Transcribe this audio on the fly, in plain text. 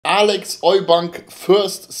Alex Eubank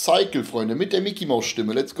First Cycle, Freunde, mit der Mickey Maus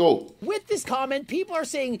Stimme. Let's go. With this comment, people are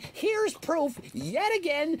saying, here's proof yet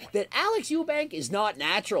again that Alex Eubank is not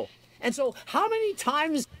natural. And so, how many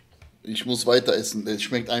times Ich muss weiter essen. Es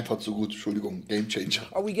schmeckt einfach zu gut. Entschuldigung, Game Changer.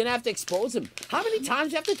 are we going to have to expose him? How many times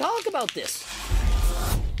do you have to talk about this?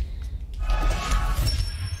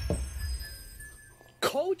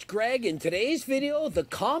 Coach Greg, in today's video, the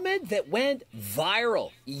comment that went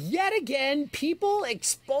viral. Yet again, people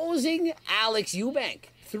exposing Alex Eubank.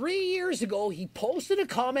 3 years ago, he posted a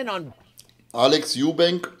comment on Alex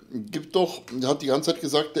Eubank gibt doch, der hat die ganze Zeit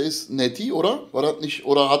gesagt, der ist netti, oder? War das nicht?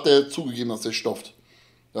 Oder hat er zugegeben, dass er stofft?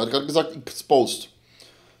 Er hat gerade gesagt, exposed.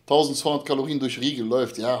 1200 Kalorien durch Riegel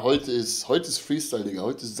läuft. Ja, heute ist Freestyle, Digga.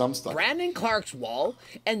 Heute ist Samstag. Brandon Clark's wall,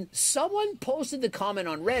 and someone posted the comment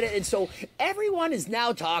on Reddit, and so everyone is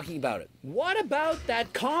now talking about it. What about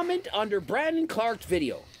that comment under Brandon Clark's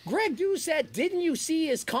video? Greg Doucette, didn't you see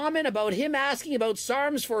his comment about him asking about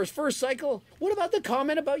Sarms for his first cycle? What about the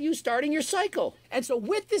comment about you starting your cycle? And so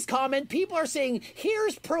with this comment, people are saying,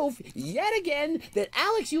 here's proof yet again that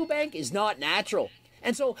Alex Eubank is not natural.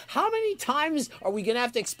 And so, how many times are we going to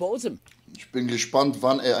have to expose him? Ich bin gespannt,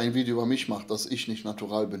 wann er ein Video über mich macht, dass ich nicht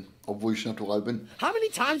natural bin, obwohl ich natural bin. How many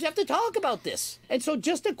times do you have to talk about this? And so,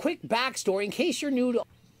 just a quick backstory in case you're new to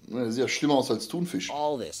Er sieht ja schlimmer aus als Thunfisch.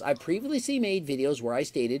 all this. I previously made videos where I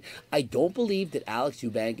stated I don't believe that Alex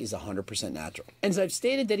Eubank is 100% natural. And I've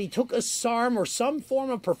stated that he took a SARM or some form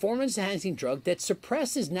of performance-enhancing drug that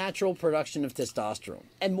suppresses natural production of testosterone.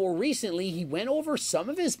 And more recently, he went over some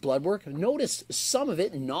of his blood work, noticed some of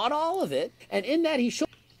it, not all of it, and in that he showed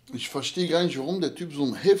Ich verstehe gar nicht, warum der Typ so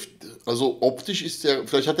ein Heft... Also optisch ist der...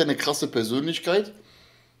 Vielleicht hat er eine krasse Persönlichkeit,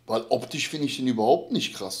 weil optisch finde ich den überhaupt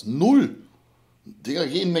nicht krass. Null. Digga,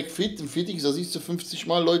 geh in McFit, im Fitix, da siehst du 50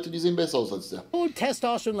 Mal Leute, die sehen besser aus als der.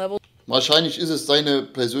 testosterone levels Wahrscheinlich ist es seine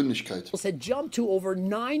Persönlichkeit. had jumped to over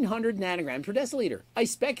 900 nanograms per deciliter. I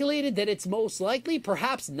speculated that it's most likely,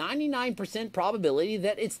 perhaps 99% probability,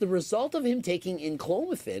 that it's the result of him taking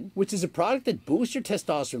inclomiphene, which is a product that boosts your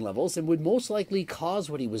testosterone levels and would most likely cause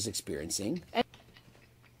what he was experiencing. And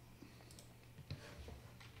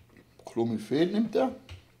Clomiphen nimmt er?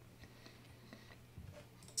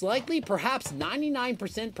 it's likely, perhaps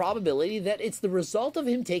 99% probability, that it's the result of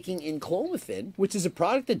him taking inclomiphene, which is a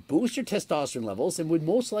product that boosts your testosterone levels and would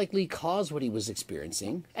most likely cause what he was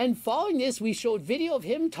experiencing. And following this, we showed video of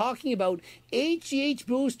him talking about HGH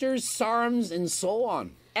boosters, SARMs, and so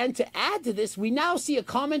on. And to add to this, we now see a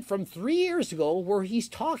comment from 3 years ago where he's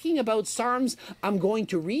talking about SARMs. I'm going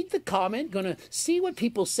to read the comment, gonna see what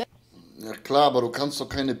people say. Ja klar, aber du kannst doch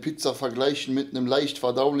keine Pizza vergleichen mit einem leicht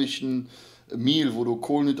verdaulichen Meal, wo du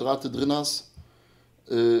Kohlenhydrate drin hast,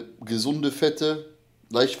 gesunde Fette,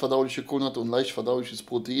 leicht verdauliche Kohlenhydrate und leicht verdauliches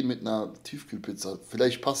Protein mit einer Tiefkühlpizza.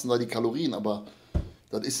 Vielleicht passen da die Kalorien, aber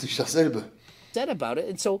das ist nicht dasselbe. Said about it,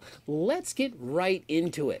 and so let's get right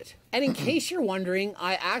into it. And in case you're wondering,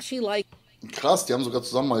 I actually like Krass, die haben sogar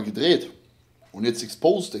zusammen mal gedreht. Und jetzt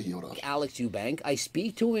exposed er hier, oder? Alex Eubank. I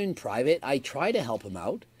speak to him in private. I try to help him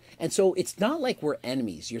out. And so it's not like we're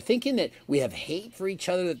enemies. You're thinking that we have hate for each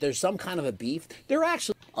other, that there's some kind of a beef. There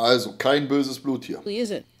actually Also, kein böses Blut hier.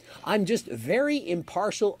 isn't. I'm just very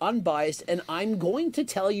impartial, unbiased, and I'm going to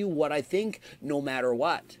tell you what I think no matter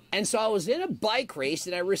what. And so I was in a bike race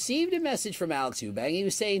and I received a message from Alex Eubank. He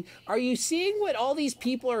was saying, are you seeing what all these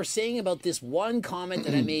people are saying about this one comment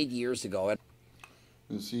that I made years ago? And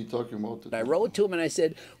Is he talking about it? I wrote to him and I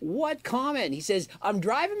said, what comment? He says, I'm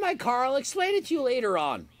driving my car. I'll explain it to you later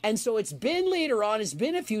on. And so it's been later on. It's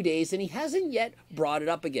been a few days and he hasn't yet brought it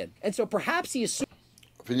up again. And so perhaps he assumed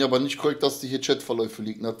Finde ich aber nicht korrekt, dass die hier Chatverläufe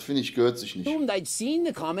liegen. Das finde ich, gehört sich nicht. I'd seen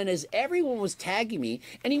the comment as everyone was tagging me,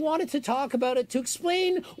 and he wanted to talk about it to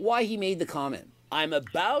explain why he made the comment. I'm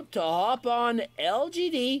about to hop on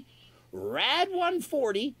LGD, Rad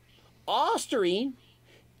 140, Osterine,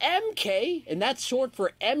 MK, and that's short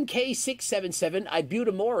for MK677,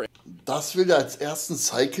 Ibutamorin. Das will er als ersten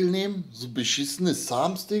Cycle nehmen? So beschissene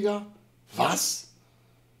Sarms, Digga? Was?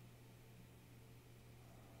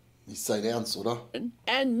 Nicht sein Ernst, oder?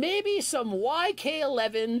 And maybe some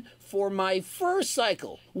YK11 for my first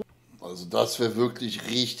cycle. Also das wäre wirklich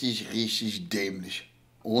richtig, richtig dämlich.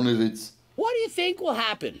 Ohne Witz. What do you think will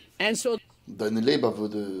happen? And so Deine Leber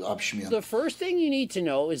würde abschmieren. the first thing you need to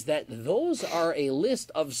know is that those are a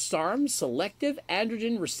list of SARM selective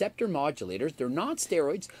androgen receptor modulators. They're not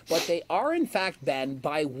steroids, but they are in fact banned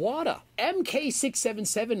by WADA.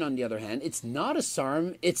 MK677, on the other hand, it's not a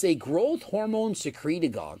SARM, it's a growth hormone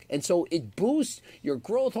secretagogue. And so it boosts your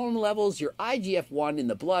growth hormone levels, your IGF-1 in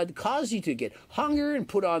the blood, causes you to get hunger and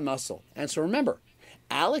put on muscle. And so remember,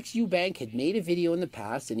 Alex Eubank had made a video in the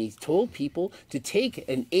past and he told people to take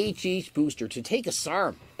an HH booster, to take a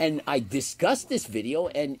SARM. And I discussed this video,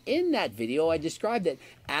 and in that video I described that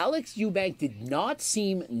Alex Eubank did not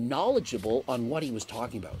seem knowledgeable on what he was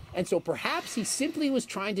talking about. And so perhaps he simply was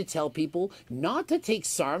trying to tell people not to take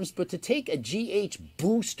SARMs, but to take a GH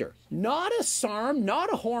booster. Not a SARM,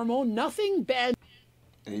 not a hormone, nothing bad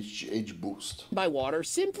HH boost by water,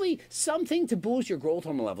 simply something to boost your growth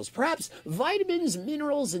hormone levels, perhaps vitamins,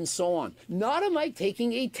 minerals, and so on. Not unlike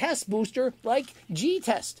taking a test booster like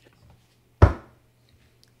G-Test.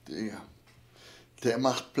 Der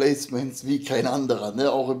macht Placements wie kein anderer,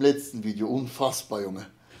 ne? Auch im letzten Video. Unfassbar, Junge.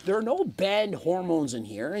 There are no banned hormones in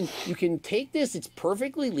here, and you can take this, it's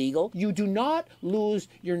perfectly legal. You do not lose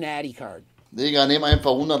your natty card. Digga, nehm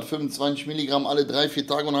einfach 125 Milligramm alle 3-4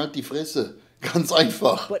 Tage und halt die Fresse. Ganz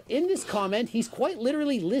einfach. But in this comment, he's quite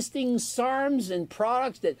literally listing SARMs and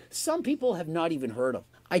products that some people have not even heard of.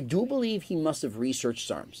 I do believe he must have researched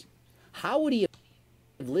SARMs. How would he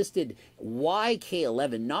have listed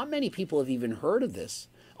YK11? Not many people have even heard of this.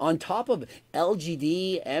 On top of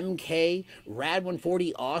LGD, MK,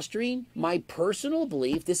 Rad140, Ostrine, my personal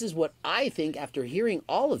belief, this is what I think after hearing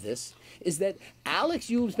all of this, is that Alex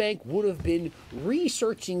Eubank would have been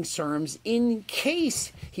researching SARMs in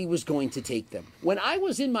case he was going to take them. When I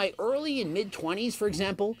was in my early and mid-20s, for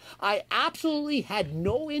example, I absolutely had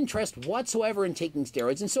no interest whatsoever in taking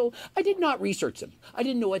steroids, and so I did not research them. I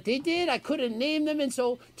didn't know what they did, I couldn't name them, and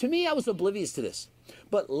so to me I was oblivious to this.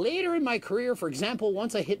 But later in my career, for example,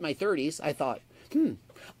 once I hit my 30s, I thought,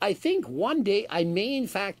 I think one day I may in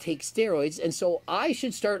fact take steroids, and so I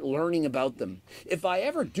should start learning about them. If I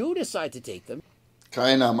ever do decide to take them.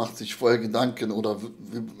 Keiner macht sich vorher Gedanken oder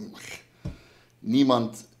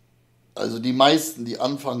niemand, also die meisten, die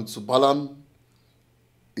anfangen zu ballern,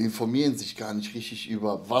 informieren sich gar nicht richtig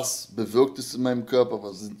über, was bewirkt es in meinem Körper,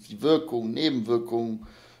 was sind die Wirkungen, Nebenwirkungen,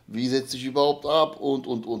 wie setze ich überhaupt ab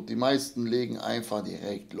und. Die meisten legen einfach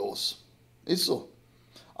direkt los. Ist so.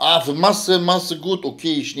 Für Masse gut,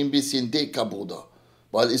 okay, ich nehme ein bisschen Deka, Bruder,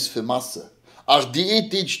 weil ist für Masse.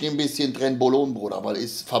 Diät, ich nehme ein bisschen Trenbolon, Bruder, weil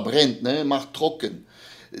ist verbrennt, ne, macht trocken.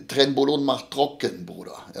 Trenbolon macht trocken,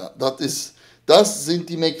 Bruder. Ja, das sind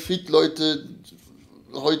die McFit-Leute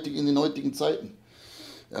in den heutigen Zeiten.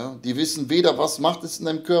 Ja, die wissen weder, was macht es in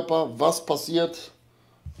deinem Körper, was passiert.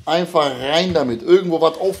 Einfach rein damit. Irgendwo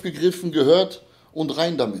was aufgegriffen, gehört und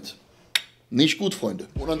rein damit. Nicht gut, Freunde.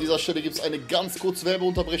 Und an dieser Stelle gibt es eine ganz kurze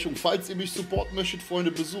Werbeunterbrechung. Falls ihr mich supporten möchtet,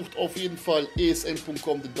 Freunde, besucht auf jeden Fall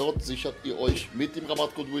esn.com. Dort sichert ihr euch mit dem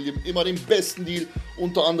Rabattcode William immer den besten Deal.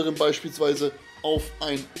 Unter anderem beispielsweise auf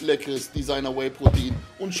ein leckeres Designer Whey Protein.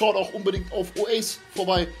 Und schaut auch unbedingt auf Oasis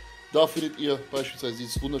vorbei. Da findet ihr beispielsweise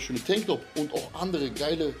dieses wunderschöne Tanktop und auch andere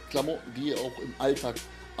geile Klamotten, die ihr auch im Alltag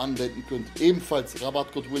anwenden könnt. Ebenfalls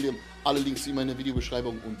Rabattcode William. Alle Links in meiner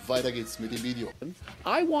Videobeschreibung und weiter geht's mit dem Video.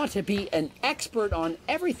 I want to be an expert on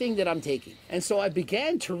everything that I'm taking. And so I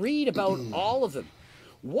began to read about all of them.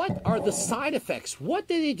 What are the side effects? What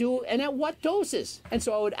do they do and at what doses? And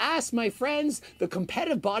so I would ask my friends, the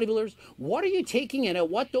competitive bodybuilders, what are you taking and at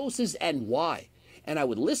what doses and why? And I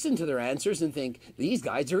would listen to their answers and think, these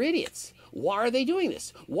guys are idiots. Why are they doing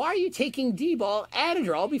this? Why are you taking D-ball,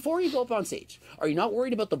 Adderall before you go up on stage? Are you not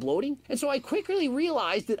worried about the bloating? And so I quickly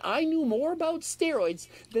realized that I knew more about steroids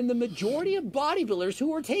than the majority of bodybuilders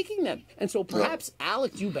who were taking them. And so perhaps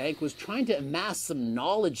Alex Eubank was trying to amass some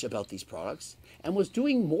knowledge about these products and was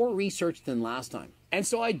doing more research than last time. And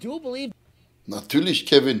so I do believe... Natürlich,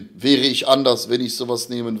 Kevin, wäre ich anders, wenn ich sowas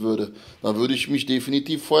nehmen würde. Dann würde ich mich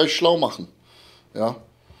definitiv vorher schlau machen. Ja.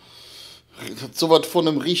 So was von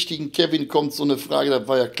einem richtigen Kevin kommt, so eine Frage, da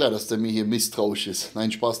war ja klar, dass der mir hier misstrauisch ist.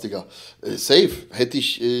 Nein, Spaß, Digga. Safe.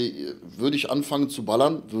 Würde ich anfangen zu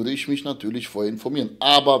ballern, würde ich mich natürlich vorher informieren.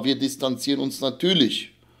 Aber wir distanzieren uns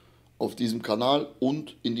natürlich auf diesem Kanal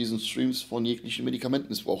und in diesen Streams von jeglichen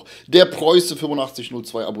Medikamentenmissbrauch. Der Preuße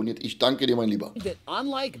 8502 abonniert. Ich danke dir, mein Lieber. That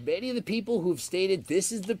unlike many of the people who've stated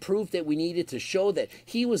this is the proof that we needed to show that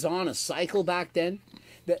he was on a cycle back then,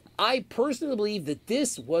 that I personally believe that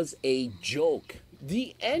this was a joke.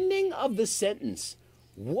 The ending of the sentence,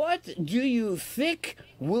 what do you think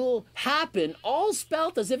will happen, all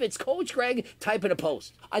spelt as if it's Coach Greg typing a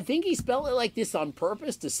post. I think he spelled it like this on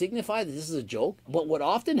purpose to signify that this is a joke, but what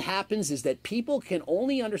often happens is that people can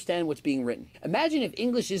only understand what's being written. Imagine if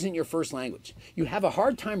English isn't your first language. You have a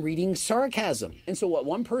hard time reading sarcasm. And so what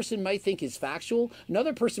one person might think is factual,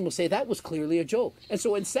 another person will say that was clearly a joke. And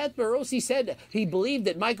so when Seth Barossi said he believed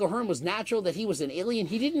that Michael Hearn was natural, that he was an alien,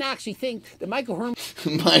 he didn't actually think that Michael Hearn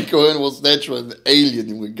was natural, an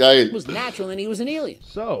alien, geil. Was natural and he was an alien.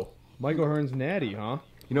 So, Michael Hearn's natty, huh?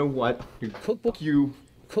 You know what? Cookbook. You,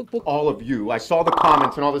 Cookbook. all of you. I saw the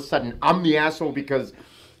comments and all of a sudden I'm the asshole because...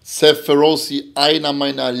 Seth Feroci, einer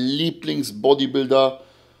meiner Lieblings-Bodybuilder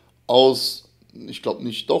aus, ich glaube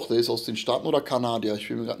nicht, doch, der ist aus den Staaten oder Kanadier, ich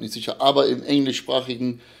bin mir gerade nicht sicher, aber im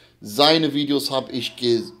englischsprachigen, seine Videos habe ich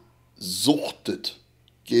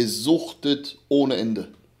gesuchtet ohne Ende.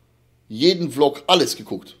 Jeden Vlog, alles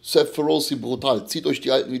geguckt. Seth Feroci, brutal. Zieht euch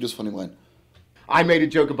die alten Videos von ihm rein. I made a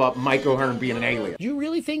joke about Mike O'Hearn being an alien. You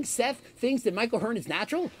really think Seth thinks that Mike O'Hearn is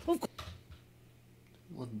natural? Of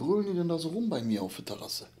Was brüllen die denn da so rum bei mir auf der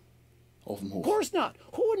Terrasse? Auf dem Hof? course not.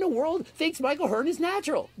 Who in the world thinks Mike O'Hearn is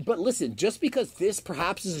natural? But listen, just because this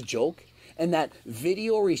perhaps is a joke, and that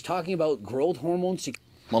video where he's talking about growth hormones,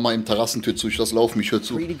 Mach mal im Terrassentür zu, ich lass laufen, ich hör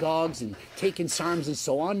zu. secretagogues, and taking SARMs and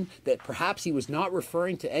so on, that perhaps he was not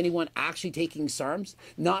referring to anyone actually taking SARMs,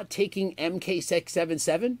 not taking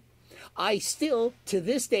MK677, I still, to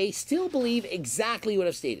this day, still believe exactly what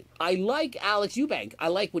I've stated. I like Alex Eubank. I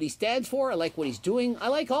like what he stands for. I like what he's doing. I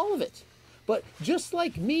like all of it. But just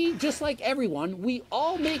like me, just like everyone, we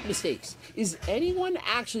all make mistakes. Is anyone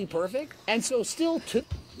actually perfect? And so still to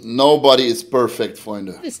Nobody is perfect,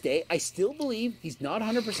 Freunde. this day, I still believe he's not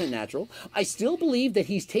 100% natural. I still believe that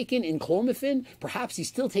he's taken enclomiphene. Perhaps he's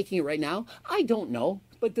still taking it right now. I don't know.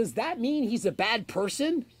 But does that mean he's a bad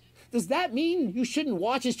person? Does that mean you shouldn't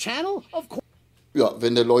watch his channel? Of course Ja,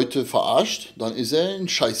 wenn der Leute verarscht, dann ist er ein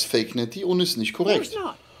scheiß Fake-Netty und ist nicht korrekt.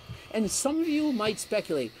 not. And some of you might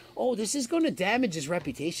speculate, oh, this is going to damage his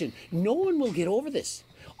reputation. No one will get over this.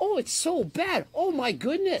 Oh, it's so bad. Oh, my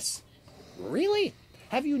goodness. Really?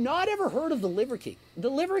 Have you not ever heard of the Liver King? The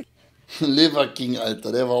Liver Liver King,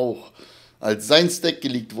 Alter, der war auch, als sein Steak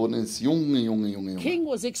geleakt worden ist, Junge. King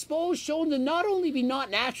was exposed, shown to not only be not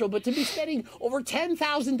natural, but to be spending over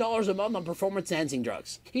 $10,000 a month on performance-enhancing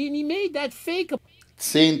drugs. He made that fake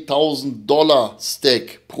 $10.000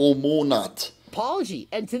 Steak pro Monat. apology.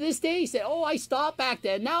 And to this day, he said, oh, I stopped back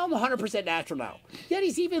then. Now I'm 100% natural now. Yet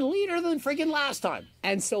he's even leaner than friggin' last time.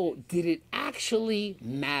 And so did it actually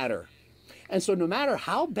matter? And so no matter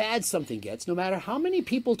how bad something gets, no matter how many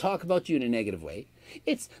people talk about you in a negative way,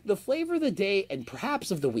 it's the flavor of the day and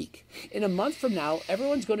perhaps of the week. In a month from now,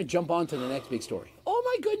 everyone's going to jump on to the next big story. Oh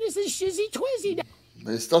my goodness, it's Shizzy Twizzy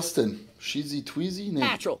Wer ist das denn? Shizzy Tweezy? Nee.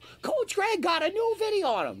 natural. Coach Greg got a new video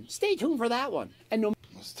on him. Stay tuned for that one. And no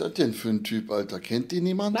Was ist das denn für ein Typ, Alter? Kennt den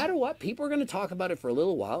niemand? matter what, people are going to talk about it for a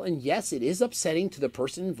little while. And yes, it is upsetting to the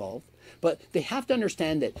person involved. But they have to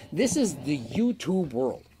understand that this is the YouTube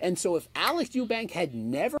world. And so if Alex Eubank had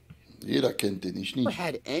never Jeder kennt den, ich nicht.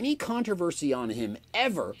 had any controversy on him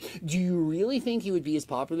ever, do you really think he would be as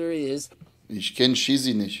popular as he is Ich kenne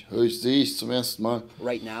Shizzy nicht. Sehe ich zum ersten Mal.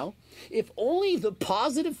 right now? If only the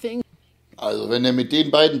positive things Also, wenn er mit den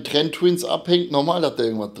beiden Trend-Twins abhängt, normal, dass der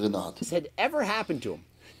irgendwas drin hat. had ever happened to him,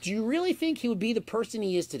 do you really think he would be the person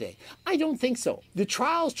he is today? I don't think so. The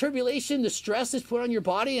trials, tribulation, the stress that's put on your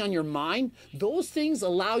body, on your mind, those things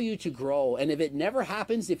allow you to grow. And if it never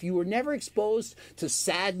happens, if you were never exposed to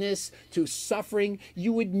sadness, to suffering,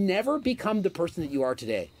 you would never become the person that you are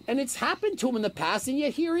today. And it's happened to him in the past, and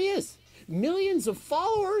yet here he is. Millions of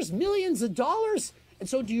followers, millions of dollars. And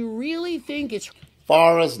so do you really think it's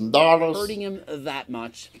Fares and dollars. hurting him that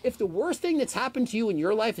much? If the worst thing that's happened to you in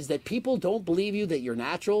your life is that people don't believe you that you're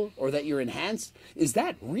natural or that you're enhanced, is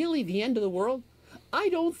that really the end of the world? I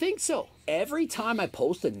don't think so. Every time I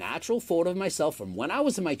post a natural photo of myself from when I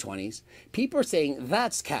was in my 20s, people are saying,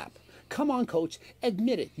 that's cap. Come on, coach,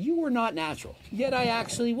 admit it. You were not natural. Yet I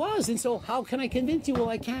actually was. And so how can I convince you? Well,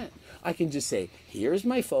 I can't. I can just say, here's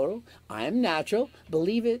my photo. I am natural.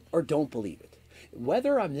 Believe it or don't believe it.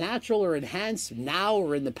 Whether I'm natural or enhanced now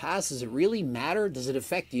or in the past, does it really matter? Does it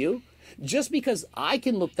affect you? Just because I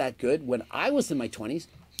can look that good when I was in my 20s.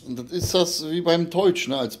 Und das ist das wie beim Deutsch,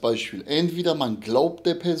 ne, als Beispiel. Entweder man glaubt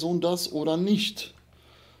der Person das oder nicht.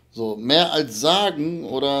 So, mehr als sagen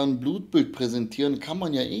oder ein Blutbild präsentieren kann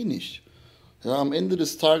man ja eh nicht. Ja, am Ende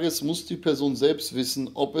des Tages muss die Person selbst wissen,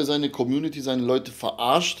 ob er seine Community, seine Leute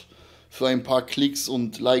verarscht für ein paar Klicks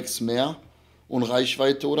und Likes mehr und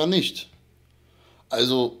Reichweite oder nicht.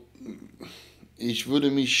 Also, ich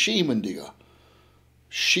würde mich schämen, Digga.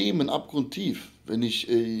 Schämen abgrundtief, wenn ich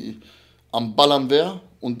am Ballern wäre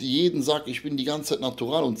und jeden sag, ich bin die ganze Zeit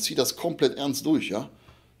natural und zieh das komplett ernst durch, ja?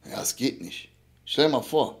 Ja, es geht nicht. Stell dir mal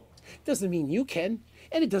vor. Doesn't mean you can,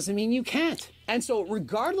 and it doesn't mean you can't. And so,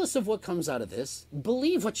 regardless of what comes out of this,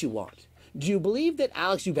 believe what you want. Do you believe that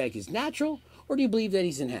Alex Eubank is natural, or do you believe that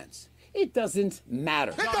he's enhanced? It doesn't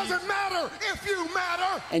matter. It doesn't matter if you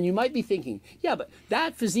matter. And you might be thinking, yeah, but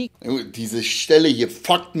that physique Diese Stelle hier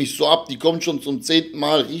fuckt mich so ab, die kommt schon zum 10.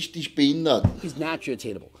 Mal richtig behindert. is naturally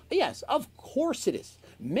attainable. Yes, of course it is.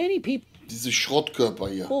 Many people Diese Schrottkörper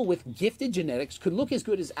hier. with gifted genetics could look as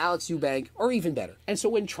good as Alex Eubank or even better. And so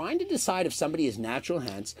when trying to decide if somebody is natural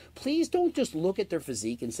enhanced, please don't just look at their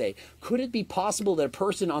physique and say, could it be possible that a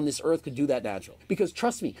person on this earth could do that natural? Because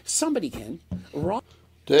trust me, somebody can.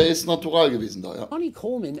 Der ist natural gewesen da, ja. Ronnie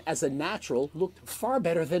Coleman as a natural looked far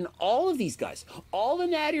better than all of these guys. All the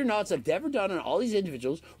natty or nots I've ever done on all these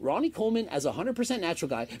individuals, Ronnie Coleman as a 100% natural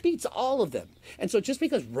guy beats all of them. And so just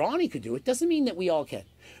because Ronnie could do it doesn't mean that we all can.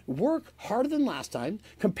 Work harder than last time,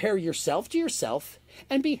 compare yourself to yourself,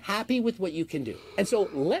 and be happy with what you can do. And so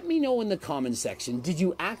let me know in the comments section, did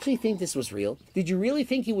you actually think this was real? Did you really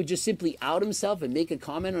think he would just simply out himself and make a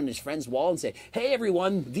comment on his friend's wall and say, hey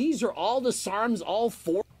everyone, these are all the Sarms, all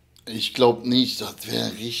four? Ich glaube nicht, das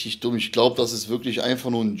wäre richtig dumm. Ich glaube, das ist wirklich einfach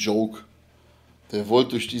nur ein Joke. Der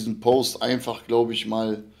wollte durch diesen Post einfach, glaube ich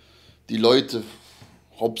mal, die Leute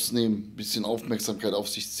hops nehmen, ein bisschen Aufmerksamkeit auf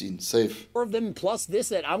sich ziehen. Safe. Four of them plus this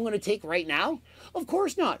that I'm going to take right now? Of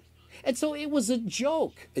course not. And so it was a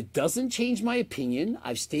joke. It doesn't change my opinion.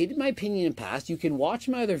 I've stated my opinion in the past. You can watch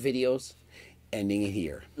my other videos. Ending it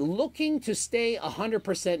here. Looking to stay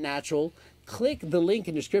 100% natural, click the link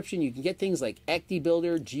in the description. You can get things like Ecti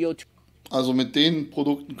Builder, Geo. Also mit den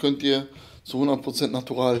Produkten könnt ihr zu 100%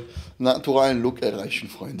 naturalen Look erreichen,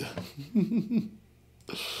 Freunde.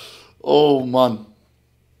 Oh Mann.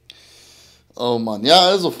 Oh Mann. Ja,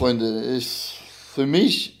 also Freunde, für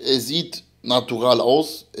mich, er sieht natural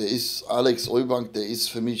aus. Er ist Alex Eubank, der ist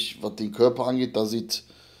für mich, was den Körper angeht, da sieht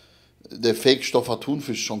der Fake-Stoffer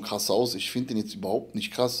Thunfisch schon krass aus. Ich finde ihn jetzt überhaupt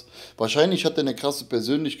nicht krass. Wahrscheinlich hat er eine krasse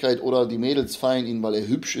Persönlichkeit oder die Mädels feiern ihn, weil er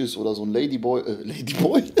hübsch ist oder so ein Ladyboy.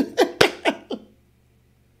 Ladyboy?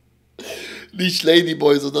 Nicht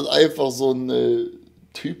Ladyboy, sondern einfach so ein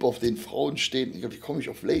Typ, auf den Frauen stehen. Wie komme ich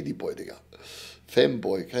auf Ladyboy, Digga?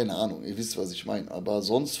 Femboy, keine Ahnung, ihr wisst, was ich meine. Aber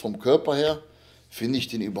sonst vom Körper her finde ich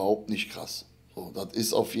den überhaupt nicht krass. So, das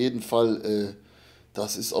ist auf jeden Fall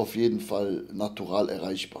natural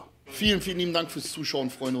erreichbar. Vielen, vielen lieben Dank fürs Zuschauen,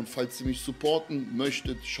 Freunde. Und falls ihr mich supporten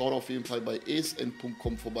möchtet, schaut auf jeden Fall bei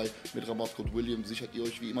wn.xxl vorbei. Mit Rabattcode William sichert ihr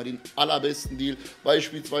euch wie immer den allerbesten Deal.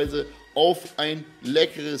 Beispielsweise auf ein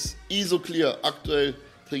leckeres Isoclear. Aktuell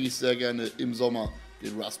trinke ich sehr gerne im Sommer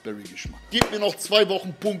den Raspberry-Geschmack. Gebt mir noch 2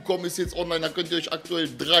 Wochen.com, ist jetzt online, da könnt ihr euch aktuell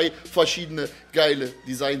 3 verschiedene geile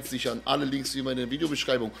Designs sichern. Alle Links wie immer in der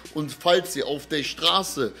Videobeschreibung. Und falls ihr auf der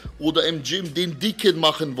Straße oder im Gym den Dicken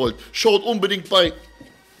machen wollt, schaut unbedingt bei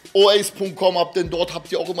oace.com ab, denn dort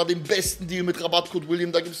habt ihr auch immer den besten Deal mit Rabattcode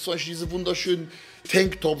William. Da gibt es zum Beispiel diese wunderschönen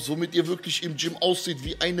Tanktops, womit ihr wirklich im Gym aussieht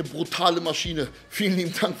wie eine brutale Maschine. Vielen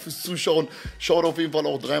lieben Dank fürs Zuschauen. Schaut auf jeden Fall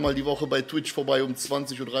auch 3-mal die Woche bei Twitch vorbei um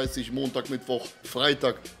 20:30 Uhr, Montag, Mittwoch,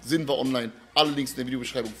 Freitag sind wir online. Alle Links in der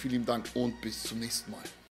Videobeschreibung. Vielen lieben Dank und bis zum nächsten Mal.